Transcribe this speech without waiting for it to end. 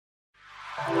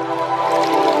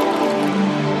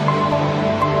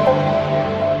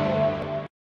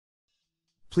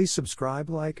Please subscribe,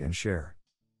 like, and share.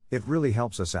 It really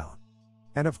helps us out.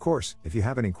 And of course, if you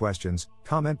have any questions,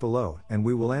 comment below, and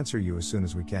we will answer you as soon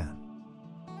as we can.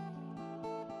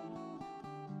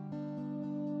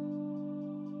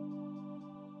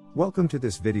 Welcome to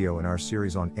this video in our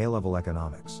series on A-level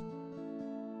economics.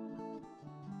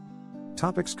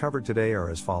 Topics covered today are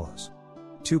as follows.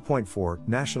 2.4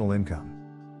 National Income.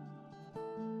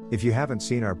 If you haven't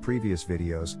seen our previous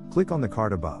videos, click on the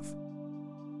card above.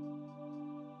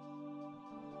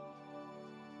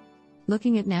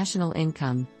 Looking at national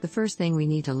income, the first thing we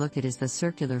need to look at is the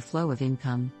circular flow of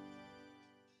income.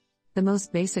 The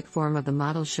most basic form of the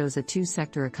model shows a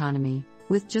two-sector economy,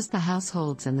 with just the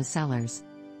households and the sellers.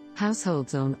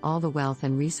 Households own all the wealth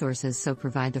and resources, so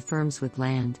provide the firms with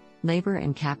land, labor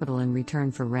and capital in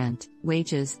return for rent,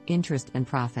 wages, interest and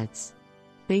profits.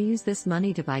 They use this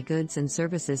money to buy goods and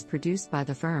services produced by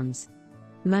the firms.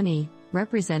 Money,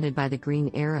 represented by the green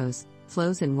arrows,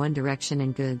 flows in one direction,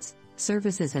 and goods,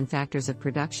 services and factors of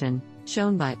production,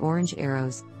 shown by orange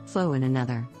arrows, flow in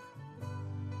another.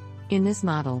 In this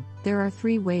model, there are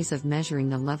three ways of measuring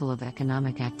the level of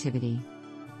economic activity.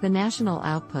 The national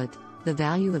output, the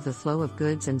value of the flow of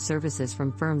goods and services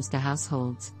from firms to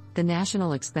households; the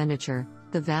national expenditure,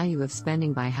 the value of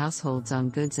spending by households on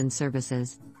goods and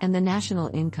services; and the national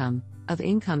income, of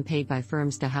income paid by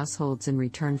firms to households in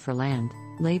return for land,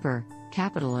 labor,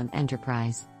 capital and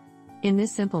enterprise. In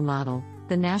this simple model,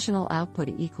 the national output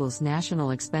equals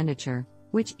national expenditure,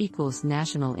 which equals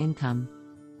national income.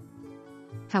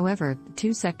 However, the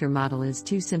two-sector model is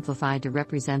too simplified to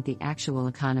represent the actual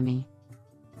economy.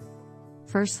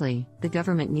 Firstly, the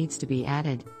government needs to be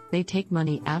added. They take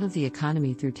money out of the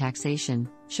economy through taxation,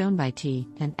 shown by T,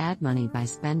 and add money by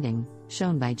spending,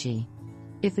 shown by G.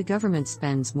 If the government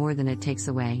spends more than it takes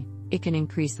away, it can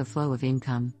increase the flow of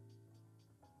income.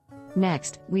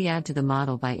 Next, we add to the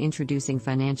model by introducing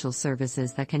financial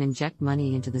services that can inject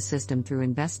money into the system through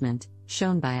investment,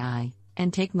 shown by I,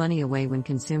 and take money away when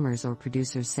consumers or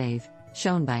producers save,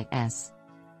 shown by S.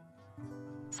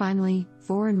 Finally,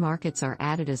 foreign markets are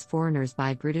added as foreigners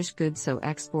buy British goods, so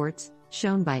exports,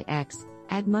 shown by X,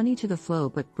 add money to the flow,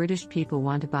 but British people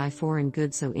want to buy foreign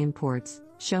goods, so imports,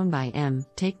 shown by M,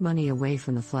 take money away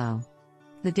from the flow.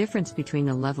 The difference between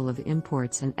the level of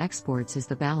imports and exports is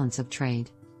the balance of trade.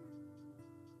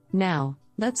 Now,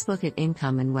 let's look at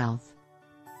income and wealth.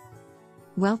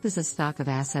 Wealth is a stock of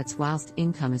assets, whilst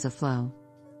income is a flow.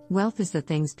 Wealth is the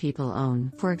things people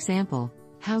own, for example,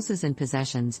 houses and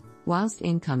possessions, whilst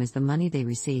income is the money they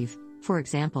receive, for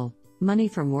example, money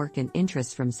from work and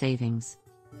interest from savings.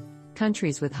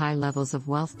 Countries with high levels of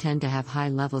wealth tend to have high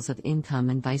levels of income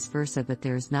and vice versa, but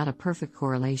there is not a perfect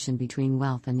correlation between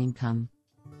wealth and income.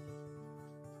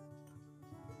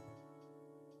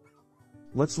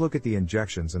 Let's look at the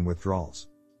injections and withdrawals.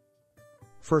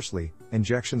 Firstly,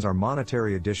 injections are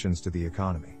monetary additions to the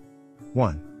economy.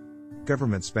 1.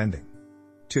 Government spending.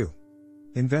 2.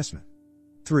 Investment.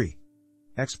 3.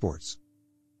 Exports.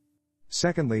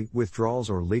 Secondly, withdrawals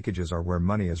or leakages are where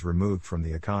money is removed from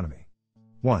the economy.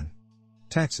 1.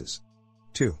 Taxes.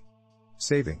 2.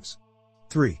 Savings.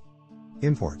 3.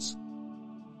 Imports.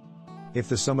 If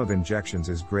the sum of injections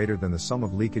is greater than the sum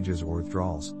of leakages or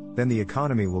withdrawals, then the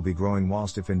economy will be growing,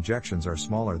 whilst if injections are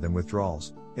smaller than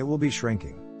withdrawals, it will be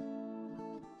shrinking.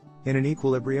 In an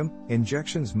equilibrium,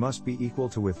 injections must be equal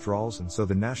to withdrawals, and so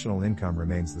the national income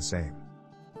remains the same.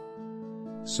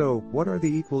 So, what are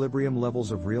the equilibrium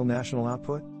levels of real national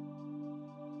output?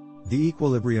 The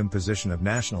equilibrium position of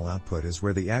national output is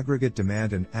where the aggregate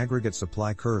demand and aggregate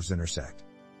supply curves intersect.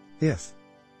 If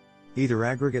either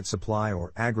aggregate supply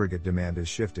or aggregate demand is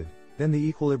shifted, then the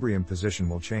equilibrium position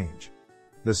will change.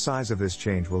 The size of this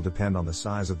change will depend on the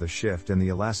size of the shift and the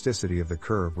elasticity of the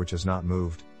curve, which has not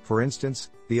moved. For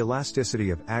instance, the elasticity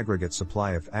of aggregate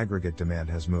supply if aggregate demand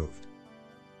has moved.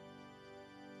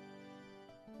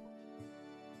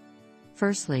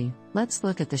 Firstly, let's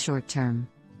look at the short term.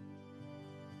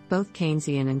 Both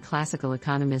Keynesian and classical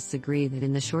economists agree that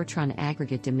in the short run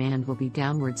aggregate demand will be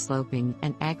downward sloping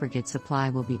and aggregate supply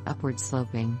will be upward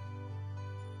sloping.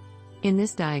 In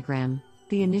this diagram,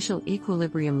 the initial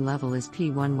equilibrium level is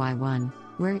P1Y1,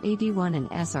 where AD1 and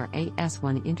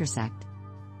SRAS1 intersect.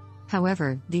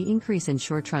 However, the increase in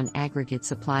short-run aggregate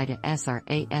supply to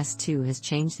SRAS2 has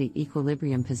changed the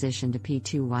equilibrium position to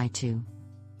P2Y2.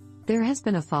 There has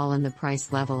been a fall in the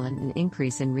price level and an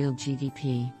increase in real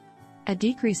GDP. A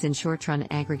decrease in short-run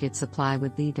aggregate supply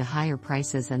would lead to higher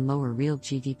prices and lower real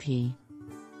GDP.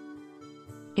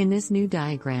 In this new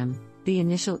diagram, The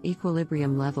initial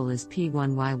equilibrium level is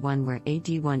P1Y1 where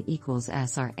AD1 equals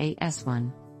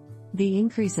SRAS1. The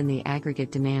increase in the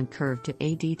aggregate demand curve to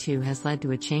AD2 has led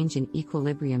to a change in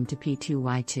equilibrium to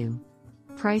P2Y2.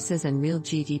 Prices and real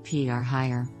GDP are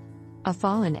higher. A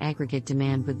fall in aggregate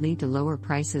demand would lead to lower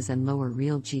prices and lower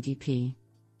real GDP.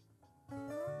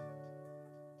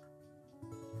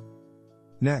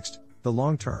 Next, the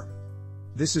long term.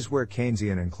 This is where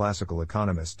Keynesian and classical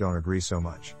economists don't agree so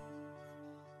much.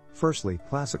 Firstly,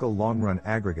 classical long-run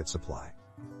aggregate supply.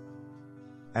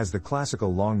 As the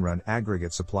classical long-run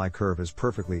aggregate supply curve is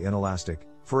perfectly inelastic,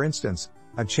 for instance,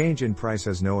 a change in price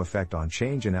has no effect on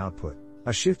change in output.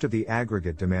 A shift of the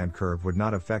aggregate demand curve would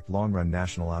not affect long-run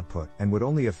national output and would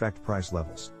only affect price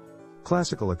levels.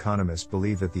 Classical economists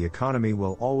believe that the economy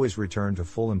will always return to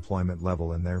full employment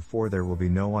level and therefore there will be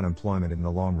no unemployment in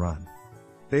the long run.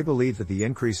 They believe that the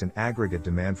increase in aggregate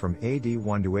demand from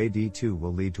AD1 to AD2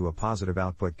 will lead to a positive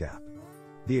output gap.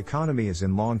 The economy is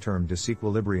in long-term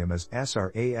disequilibrium as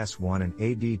SRAS1 and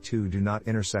AD2 do not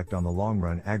intersect on the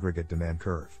long-run aggregate demand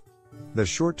curve. The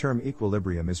short-term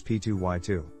equilibrium is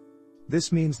P2Y2.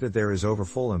 This means that there is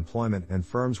overfull employment and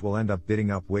firms will end up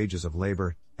bidding up wages of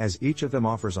labor, as each of them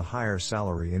offers a higher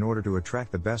salary in order to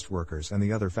attract the best workers and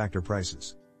the other factor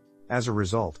prices. As a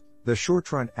result, the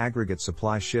short-run aggregate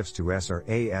supply shifts to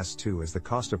SRAS2 as the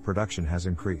cost of production has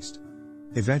increased.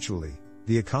 Eventually,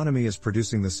 the economy is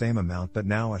producing the same amount but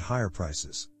now at higher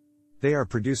prices. They are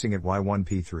producing at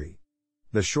Y1P3.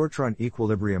 The short-run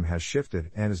equilibrium has shifted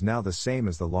and is now the same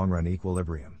as the long-run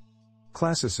equilibrium.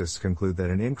 Classicists conclude that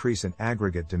an increase in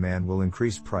aggregate demand will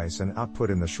increase price and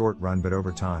output in the short run, but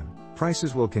over time,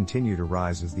 prices will continue to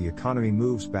rise as the economy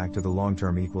moves back to the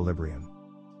long-term equilibrium.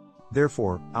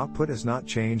 Therefore, output has not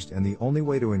changed and the only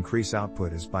way to increase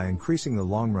output is by increasing the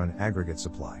long-run aggregate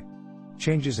supply.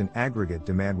 Changes in aggregate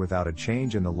demand without a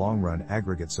change in the long-run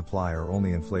aggregate supply are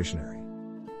only inflationary.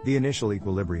 The initial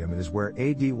equilibrium is where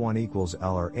AD1 equals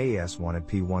LRAS1 at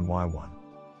P1Y1.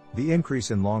 The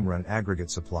increase in long-run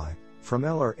aggregate supply, from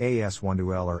LRAS1 to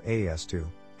LRAS2,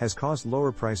 has caused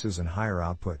lower prices and higher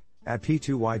output, at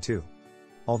P2Y2.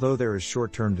 Although there is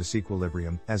short-term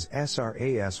disequilibrium, as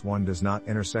SRAS1 does not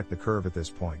intersect the curve at this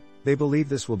point, they believe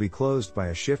this will be closed by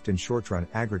a shift in short-run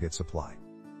aggregate supply.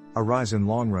 A rise in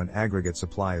long-run aggregate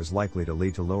supply is likely to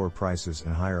lead to lower prices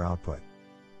and higher output.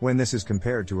 When this is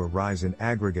compared to a rise in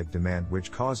aggregate demand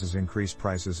which causes increased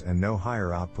prices and no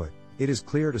higher output, it is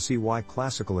clear to see why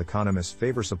classical economists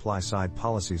favor supply-side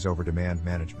policies over demand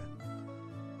management.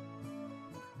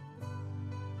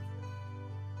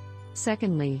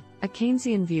 Secondly, a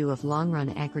Keynesian view of long-run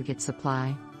aggregate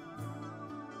supply.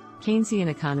 Keynesian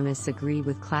economists agree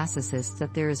with classicists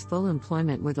that there is full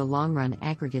employment where the long-run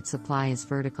aggregate supply is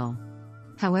vertical.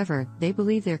 However, they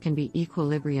believe there can be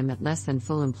equilibrium at less than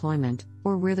full employment,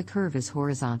 or where the curve is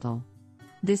horizontal.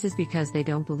 This is because they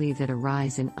don't believe that a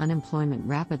rise in unemployment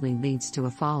rapidly leads to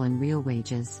a fall in real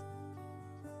wages.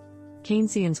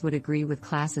 Keynesians would agree with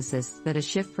classicists that a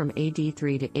shift from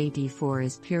AD3 to AD4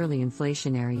 is purely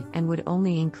inflationary and would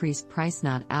only increase price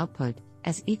not output,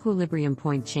 as equilibrium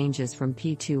point changes from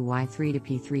P2Y3 to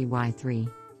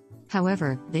P3Y3.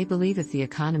 However, they believe if the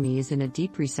economy is in a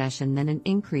deep recession then an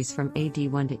increase from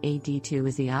AD1 to AD2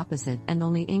 is the opposite and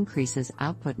only increases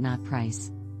output not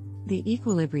price. The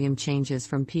equilibrium changes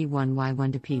from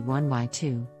P1Y1 to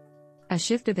P1Y2. A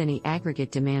shift of any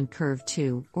aggregate demand curve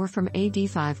to, or from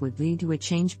AD5 would lead to a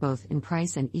change both in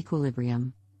price and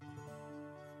equilibrium.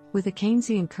 With a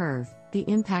Keynesian curve, the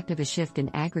impact of a shift in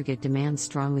aggregate demand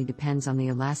strongly depends on the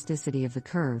elasticity of the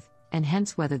curve, and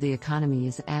hence whether the economy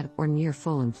is at or near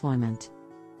full employment.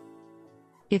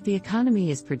 If the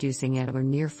economy is producing at or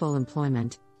near full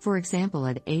employment, for example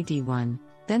at AD1,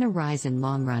 then a rise in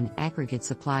long-run aggregate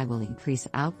supply will increase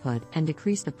output and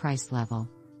decrease the price level.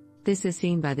 This is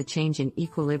seen by the change in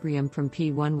equilibrium from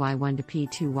P1Y1 to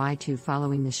P2Y2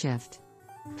 following the shift.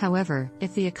 However,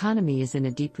 if the economy is in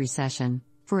a deep recession,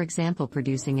 for example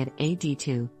producing at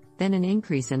AD2, then an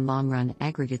increase in long-run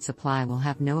aggregate supply will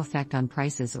have no effect on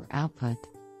prices or output.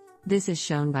 This is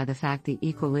shown by the fact the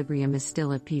equilibrium is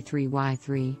still at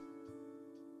P3Y3.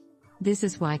 This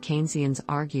is why Keynesians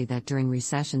argue that during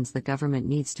recessions the government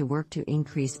needs to work to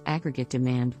increase aggregate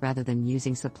demand rather than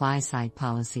using supply-side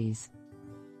policies.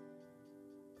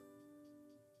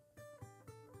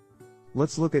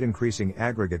 Let's look at increasing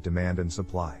aggregate demand and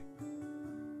supply.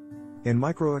 In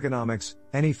microeconomics,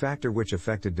 any factor which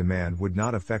affected demand would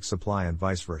not affect supply and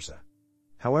vice versa.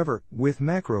 However, with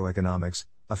macroeconomics,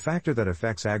 a factor that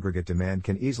affects aggregate demand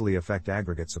can easily affect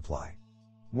aggregate supply.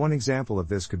 One example of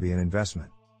this could be an investment.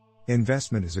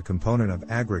 Investment is a component of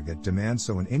aggregate demand,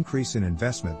 so an increase in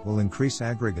investment will increase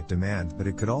aggregate demand, but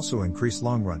it could also increase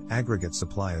long-run aggregate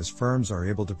supply as firms are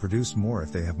able to produce more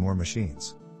if they have more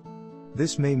machines.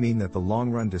 This may mean that the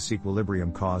long-run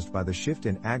disequilibrium caused by the shift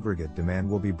in aggregate demand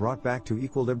will be brought back to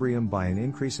equilibrium by an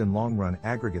increase in long-run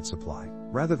aggregate supply,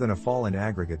 rather than a fall in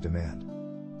aggregate demand.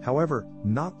 However,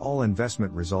 not all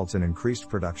investment results in increased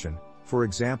production. For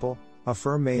example, a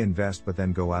firm may invest but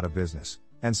then go out of business,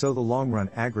 and so the long-run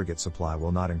aggregate supply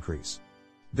will not increase.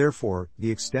 Therefore,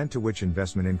 the extent to which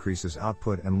investment increases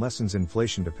output and lessens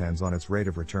inflation depends on its rate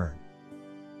of return.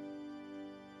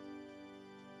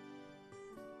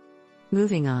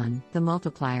 Moving on, the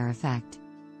multiplier effect.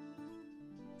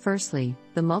 Firstly,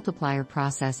 the multiplier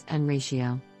process and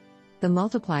ratio. The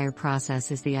multiplier process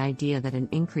is the idea that an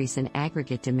increase in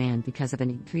aggregate demand because of an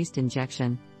increased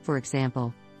injection, for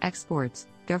example, exports,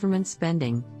 government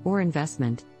spending, or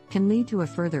investment, can lead to a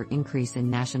further increase in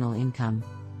national income.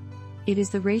 It is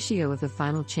the ratio of the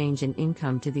final change in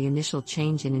income to the initial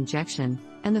change in injection,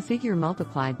 and the figure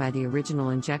multiplied by the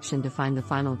original injection to find the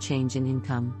final change in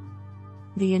income.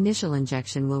 The initial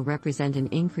injection will represent an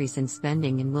increase in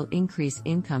spending and will increase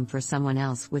income for someone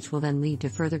else, which will then lead to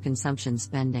further consumption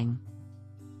spending.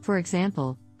 For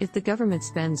example, if the government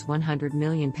spends £100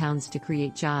 million to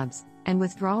create jobs, and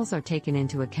withdrawals are taken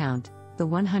into account, the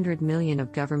 £100 million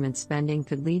of government spending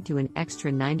could lead to an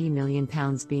extra £90 million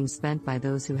being spent by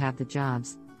those who have the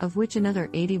jobs, of which another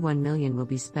 £81 million will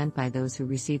be spent by those who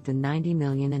receive the £90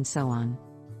 million, and so on.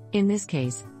 In this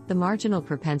case, the marginal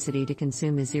propensity to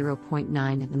consume is 0.9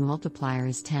 and the multiplier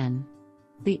is 10.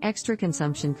 The extra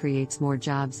consumption creates more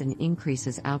jobs and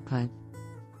increases output.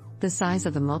 The size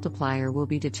of the multiplier will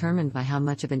be determined by how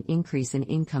much of an increase in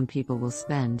income people will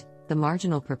spend, the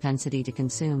marginal propensity to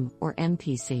consume, or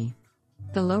MPC.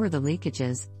 The lower the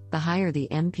leakages, the higher the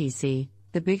MPC,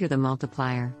 the bigger the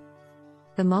multiplier.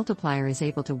 The multiplier is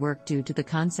able to work due to the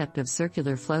concept of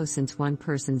circular flow, since one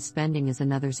person's spending is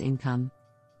another's income.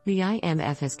 The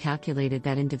IMF has calculated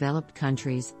that in developed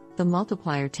countries, the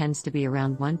multiplier tends to be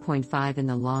around 1.5 in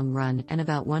the long run and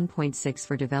about 1.6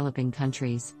 for developing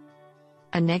countries.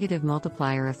 A negative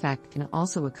multiplier effect can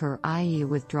also occur, i.e., a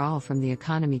withdrawal from the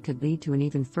economy could lead to an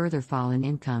even further fall in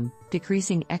income,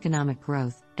 decreasing economic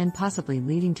growth, and possibly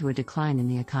leading to a decline in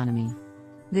the economy.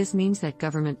 This means that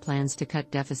government plans to cut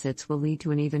deficits will lead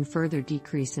to an even further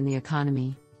decrease in the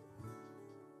economy.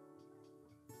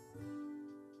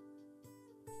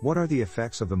 What are the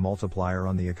effects of the multiplier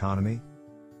on the economy?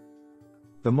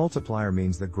 The multiplier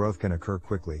means that growth can occur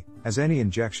quickly, as any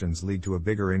injections lead to a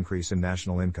bigger increase in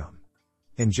national income.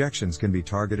 Injections can be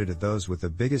targeted at those with the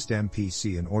biggest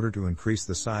MPC in order to increase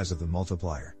the size of the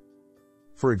multiplier.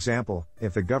 For example,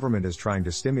 if the government is trying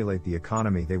to stimulate the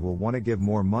economy, they will want to give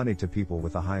more money to people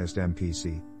with the highest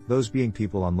MPC, those being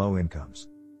people on low incomes.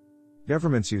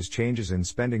 Governments use changes in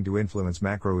spending to influence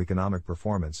macroeconomic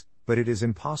performance, but it is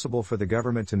impossible for the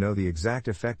government to know the exact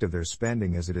effect of their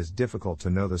spending, as it is difficult to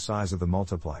know the size of the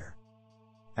multiplier.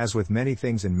 As with many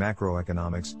things in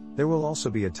macroeconomics, there will also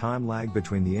be a time lag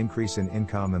between the increase in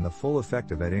income and the full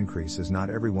effect of that increase, as not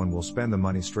everyone will spend the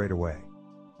money straight away.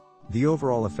 The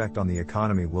overall effect on the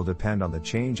economy will depend on the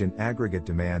change in aggregate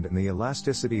demand and the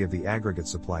elasticity of the aggregate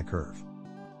supply curve.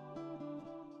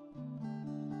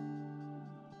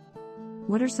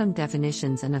 What are some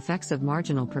definitions and effects of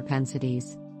marginal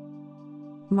propensities?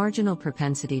 Marginal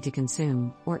propensity to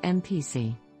consume, or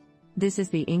MPC. This is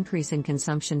the increase in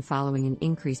consumption following an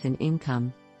increase in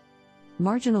income.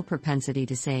 Marginal propensity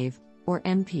to save, or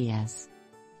MPS.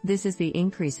 This is the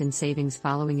increase in savings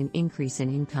following an increase in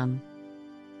income.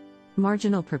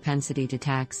 Marginal propensity to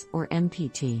tax, or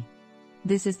MPT.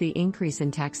 This is the increase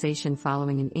in taxation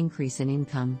following an increase in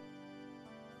income.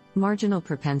 Marginal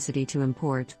propensity to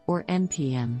import, or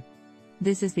MPM.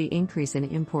 This is the increase in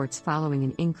imports following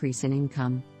an increase in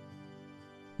income.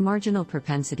 Marginal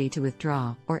propensity to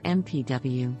withdraw, or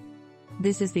MPW.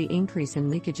 This is the increase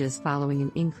in leakages following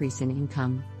an increase in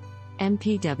income.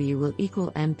 MPW will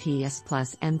equal MPS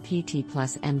plus MPT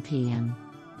plus MPM.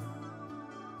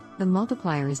 The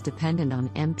multiplier is dependent on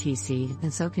MPC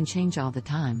and so can change all the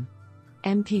time.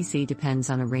 MPC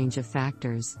depends on a range of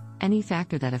factors. Any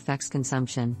factor that affects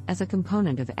consumption, as a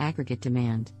component of aggregate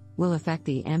demand, will affect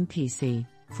the MPC.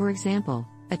 For example,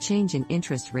 a change in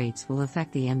interest rates will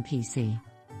affect the MPC.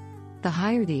 The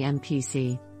higher the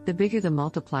MPC, the bigger the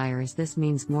multiplier is. This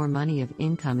means more money of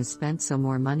income is spent, so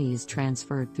more money is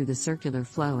transferred through the circular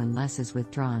flow and less is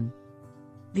withdrawn.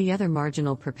 The other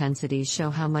marginal propensities show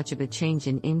how much of a change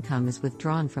in income is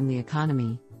withdrawn from the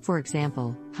economy. For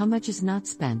example, how much is not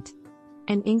spent.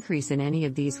 An increase in any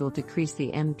of these will decrease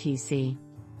the MPC.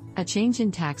 A change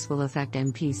in tax will affect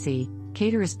MPC,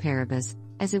 ceteris paribus,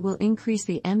 as it will increase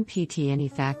the MPT any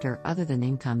factor other than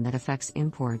income that affects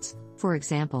imports. For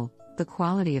example, the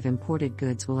quality of imported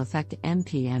goods will affect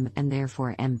MPM and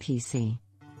therefore MPC.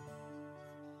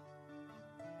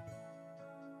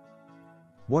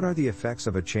 What are the effects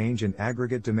of a change in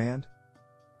aggregate demand?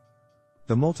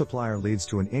 The multiplier leads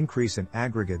to an increase in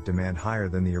aggregate demand higher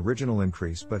than the original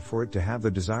increase, but for it to have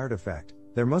the desired effect,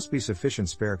 there must be sufficient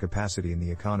spare capacity in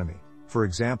the economy. For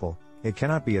example, it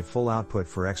cannot be at full output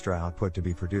for extra output to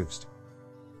be produced.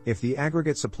 If the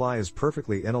aggregate supply is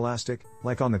perfectly inelastic,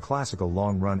 like on the classical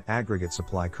long-run aggregate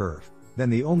supply curve, then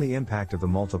the only impact of the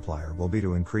multiplier will be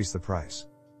to increase the price.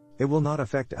 It will not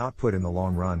affect output in the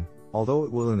long run, although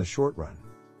it will in the short run.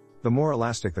 The more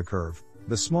elastic the curve,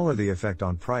 the smaller the effect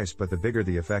on price but the bigger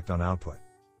the effect on output.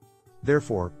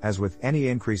 Therefore, as with any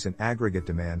increase in aggregate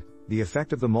demand, the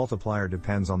effect of the multiplier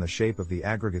depends on the shape of the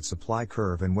aggregate supply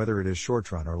curve and whether it is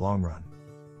short-run or long-run.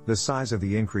 The size of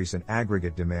the increase in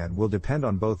aggregate demand will depend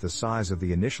on both the size of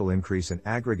the initial increase in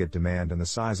aggregate demand and the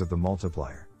size of the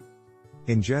multiplier.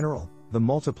 In general, the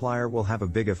multiplier will have a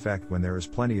big effect when there is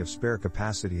plenty of spare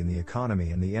capacity in the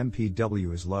economy and the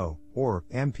MPW is low, or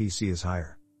MPC is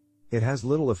higher. It has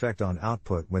little effect on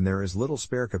output when there is little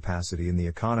spare capacity in the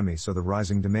economy, so the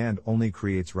rising demand only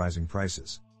creates rising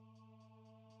prices.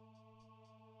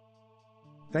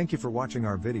 Thank you for watching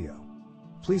our video.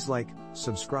 Please like,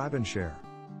 subscribe and share.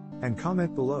 And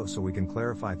comment below so we can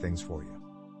clarify things for you.